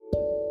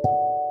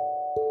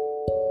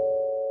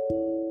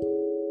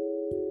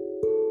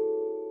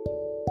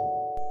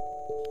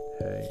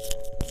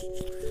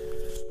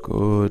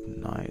Good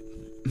night.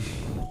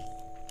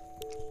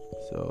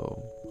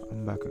 So,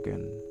 I'm back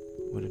again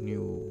with a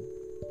new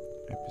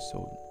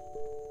episode.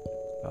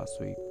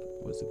 Last week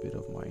was a bit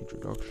of my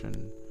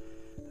introduction,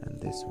 and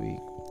this week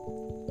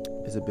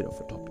is a bit of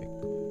a topic.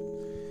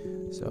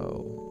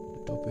 So,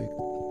 the topic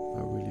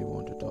I really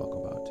want to talk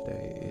about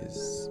today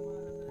is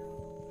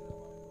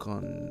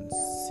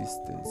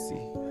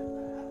consistency.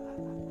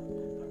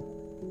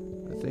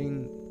 The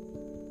thing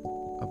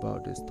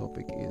about this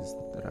topic is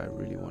that I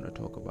really want to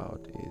talk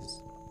about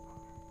is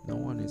no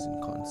one is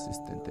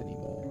inconsistent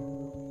anymore,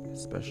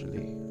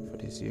 especially for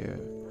this year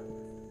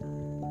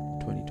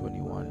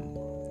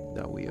 2021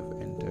 that we have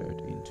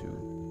entered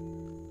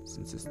into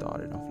since the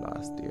starting of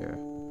last year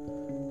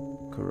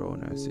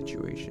corona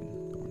situation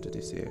onto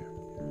this year.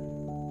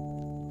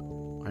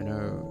 I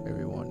know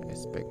everyone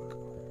expect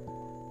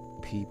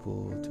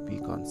people to be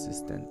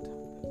consistent,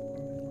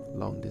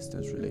 long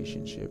distance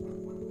relationship,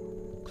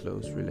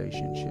 close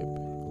relationship,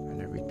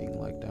 and everything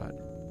like that.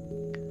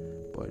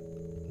 But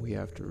we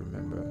have to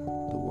remember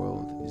the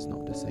world is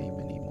not the same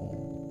anymore.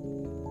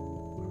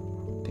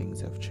 Things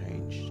have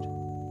changed.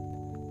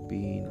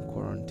 Being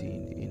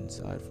quarantined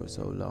inside for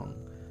so long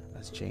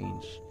has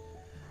changed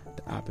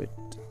the habit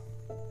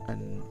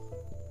and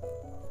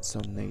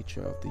some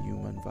nature of the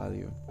human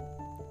value.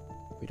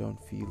 We don't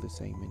feel the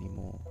same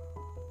anymore.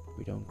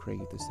 We don't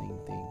crave the same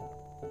thing.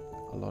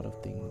 A lot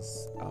of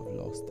things have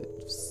lost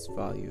its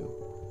value.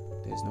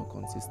 There's no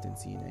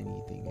consistency in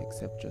anything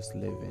except just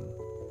living,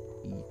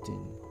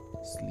 eating,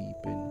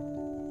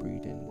 sleeping,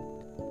 breathing,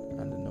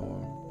 and the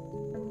norm,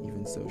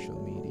 even social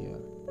media.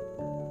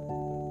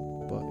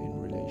 But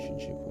in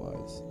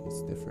relationship-wise,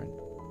 it's different.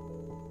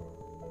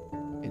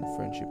 In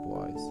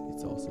friendship-wise,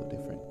 it's also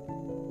different.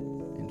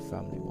 In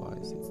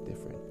family-wise, it's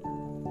different.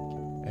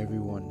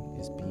 Everyone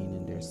is being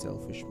in their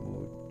selfish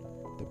mood,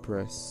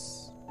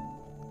 depressed,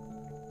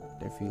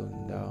 they're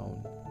feeling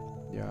down,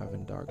 they're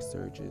having dark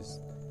surges,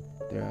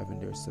 they're having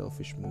their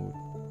selfish mood.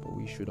 But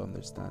we should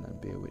understand and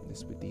bear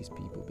witness with these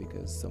people,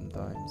 because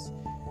sometimes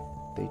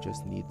they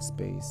just need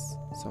space.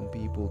 Some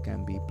people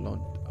can be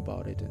blunt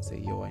about it and say,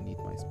 yo, I need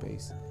my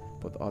space.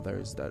 But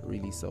others that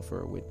really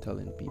suffer with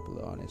telling people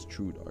the honest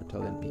truth or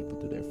telling people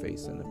to their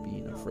face and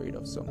being afraid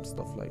of some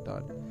stuff like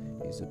that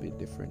is a bit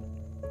different.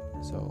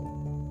 So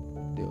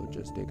they'll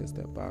just take a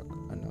step back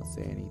and not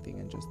say anything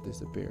and just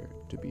disappear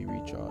to be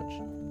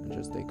recharged and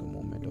just take a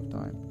moment of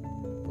time.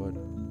 But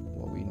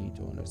what we need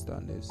to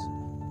understand is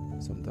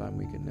sometimes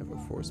we can never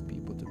force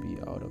people to be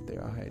out of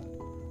their head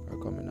or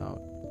coming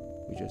out.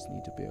 We just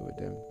need to bear with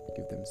them,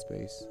 give them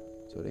space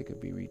so they could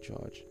be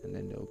recharged, and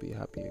then they'll be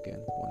happy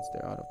again once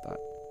they're out of that.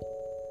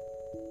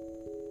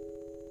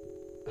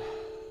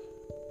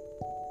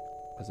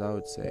 As I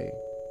would say,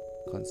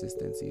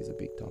 consistency is a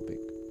big topic.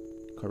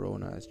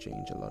 Corona has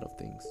changed a lot of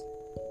things.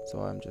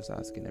 So I'm just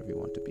asking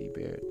everyone to be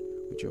bared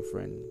with your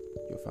friend,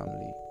 your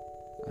family,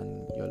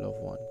 and your loved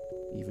one,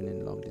 even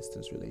in long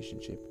distance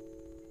relationship.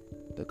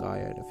 The guy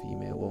or the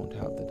female won't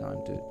have the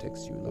time to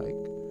text you like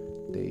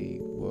they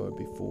were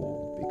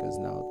before, because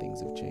now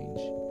things have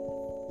changed.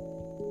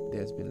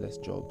 There's been less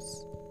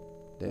jobs,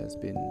 there's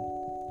been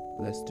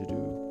less to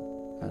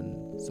do,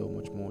 and so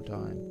much more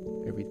time.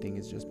 Everything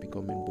is just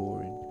becoming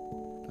boring,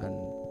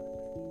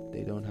 and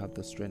they don't have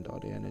the strength or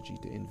the energy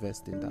to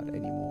invest in that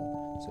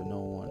anymore. So no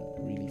one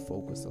really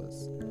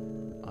focuses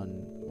on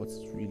what's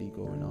really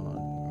going on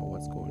or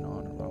what's going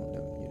on around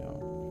them,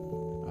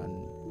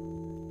 And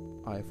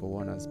I, for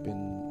one, has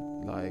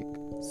been like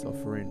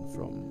suffering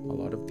from a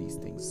lot of these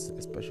things,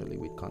 especially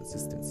with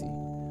consistency.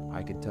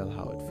 I can tell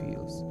how it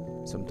feels.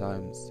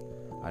 Sometimes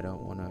I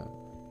don't want to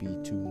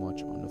be too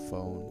much on the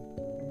phone.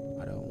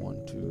 I don't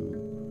want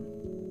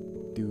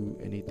to do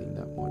anything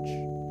that much.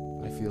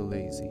 I feel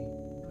lazy.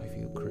 I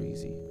feel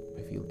crazy,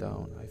 I feel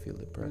down, I feel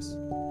depressed,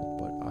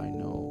 but I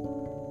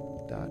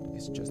know that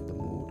it's just the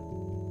mood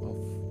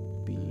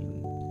of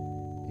being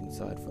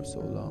inside for so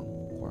long,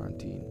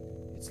 quarantine.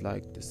 It's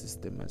like the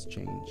system has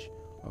changed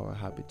our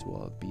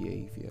habitual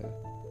behavior.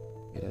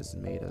 It has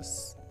made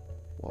us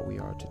what we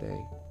are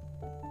today.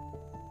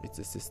 It's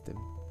a system.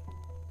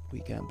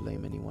 We can't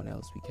blame anyone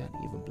else, we can't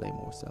even blame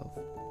ourselves.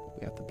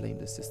 We have to blame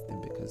the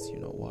system, because you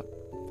know what?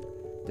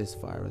 This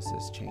virus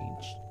has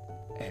changed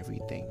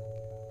everything.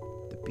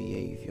 The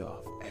behavior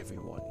of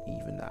everyone,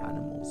 even the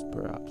animals,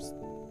 perhaps.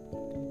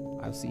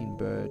 I've seen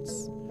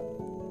birds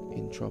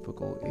in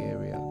tropical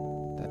area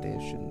that they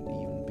shouldn't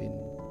even been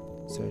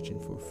searching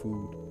for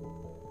food.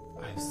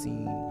 I've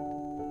seen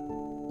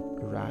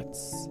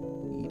rats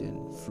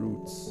eating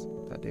fruits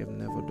that they've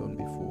never done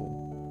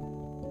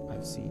before.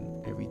 I've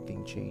seen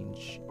everything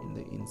change in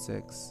the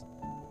insects.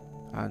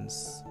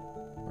 Ants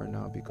are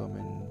now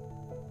becoming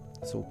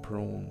so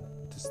prone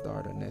to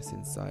start a nest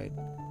inside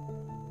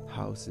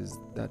houses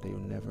that they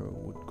never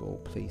would go,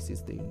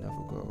 places they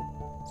never go.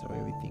 So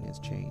everything has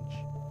changed.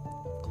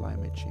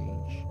 Climate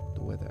change,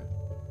 the weather,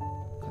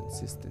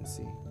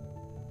 consistency.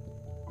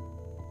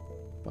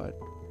 But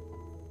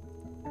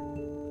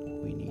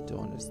we need to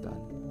understand,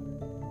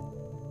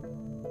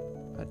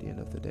 at the end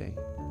of the day,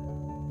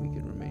 we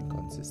can remain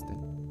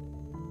consistent.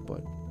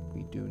 but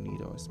we do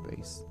need our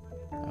space,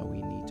 and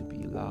we need to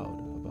be loud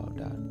about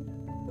that.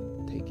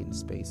 Taking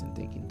space and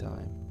taking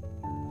time.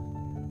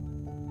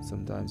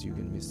 Sometimes you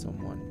can miss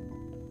someone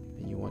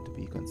and you want to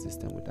be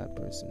consistent with that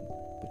person,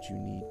 but you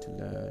need to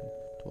learn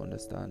to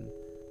understand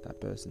that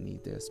person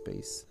needs their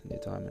space and their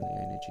time and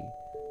their energy.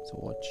 So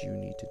what you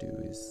need to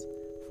do is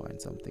find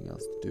something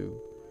else to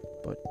do.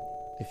 But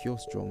if you're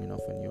strong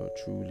enough and you're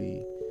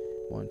truly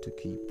want to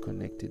keep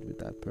connected with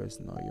that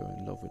person, or you're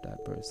in love with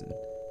that person,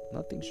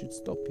 nothing should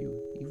stop you,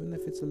 even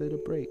if it's a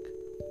little break.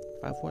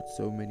 I've watched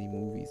so many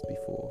movies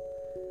before,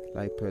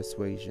 like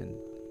Persuasion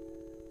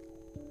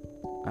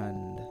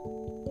and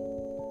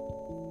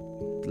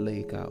The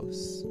Lake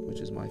House, which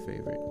is my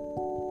favorite.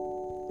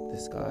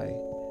 This guy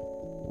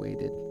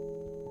waited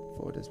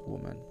for this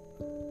woman.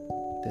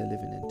 They're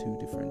living in 2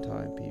 different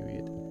time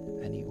period,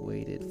 and he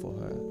waited for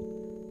her.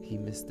 He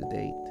missed the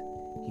date.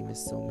 He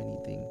missed so many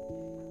things.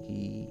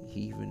 He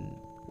even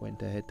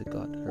went ahead to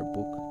got her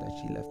book that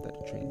she left at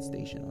the train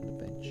station on the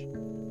bench.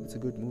 It's a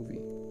good movie,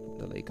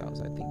 The Lake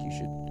House. I think you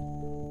should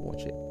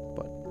watch it.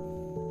 But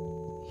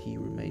he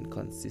remained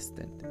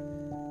consistent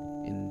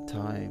in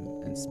time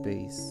and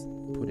space,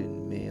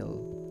 putting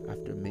mail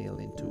after mail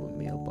into a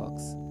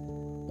mailbox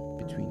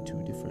between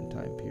 2 different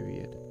time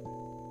period.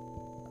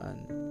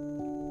 And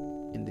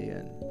in the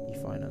end, he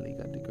finally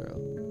got the girl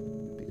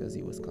because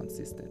he was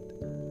consistent.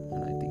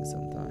 And I think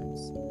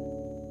sometimes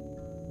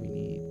we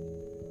need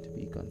to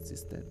be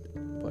consistent,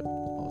 but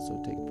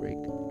also take break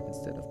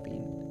instead of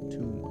being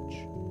too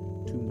much.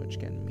 Too much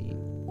can mean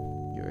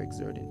you're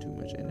exerting too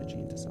much energy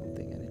into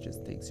something and it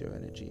just takes your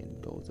energy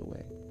and goes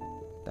away.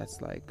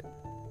 That's like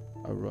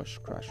a rush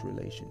crash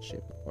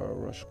relationship or a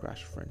rush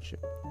crash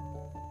friendship.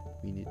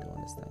 We need to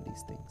understand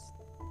these things.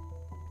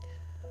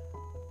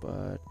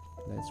 But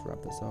let's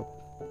wrap this up.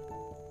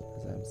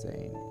 As I'm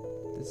saying,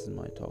 this is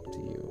my talk to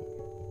you,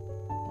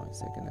 my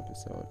 2nd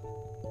episode,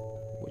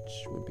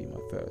 which would be my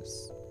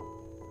 1st.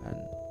 And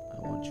I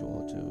want you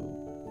all to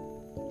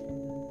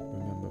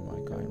remember my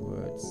kind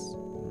words,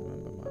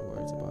 remember my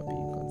words about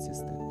being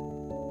consistent.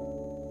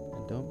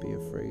 And don't be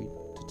afraid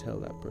to tell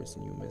that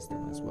person you miss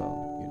them as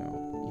well,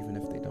 even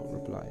if they don't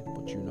reply.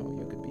 But you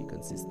could be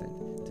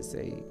consistent to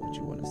say what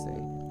you want to say,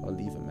 or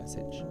leave a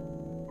message,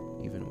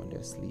 even when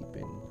they're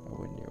sleeping or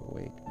when they're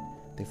awake,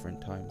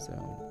 different time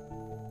zone,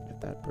 if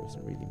that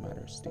person really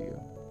matters to you.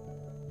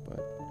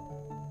 But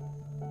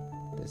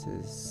this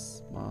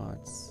is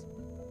Mods,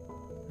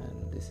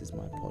 and this is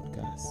my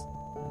podcast,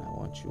 and I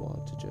want you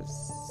all to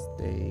just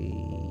stay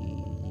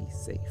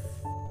safe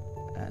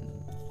and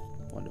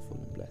wonderful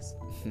and blessed.